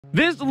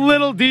This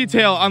little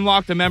detail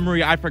unlocked a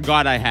memory I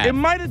forgot I had. It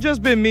might have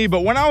just been me,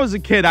 but when I was a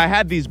kid, I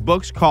had these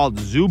books called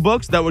Zoo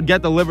Books that would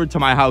get delivered to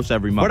my house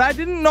every month. But I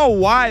didn't know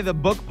why the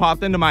book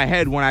popped into my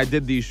head when I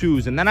did these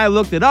shoes, and then I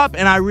looked it up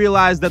and I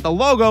realized that the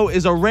logo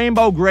is a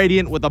rainbow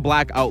gradient with a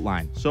black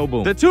outline. So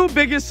boom. The two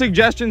biggest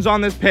suggestions on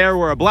this pair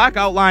were a black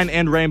outline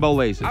and rainbow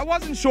laces. I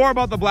wasn't sure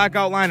about the black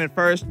outline at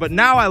first, but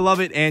now I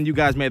love it and you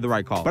guys made the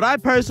right call. But I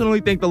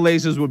personally think the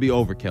laces would be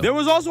overkill. There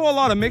was also a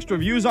lot of mixed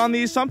reviews on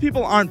these. Some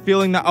people aren't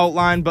feeling the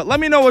outline, but let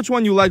me know which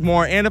one you like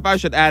more and if I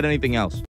should add anything else.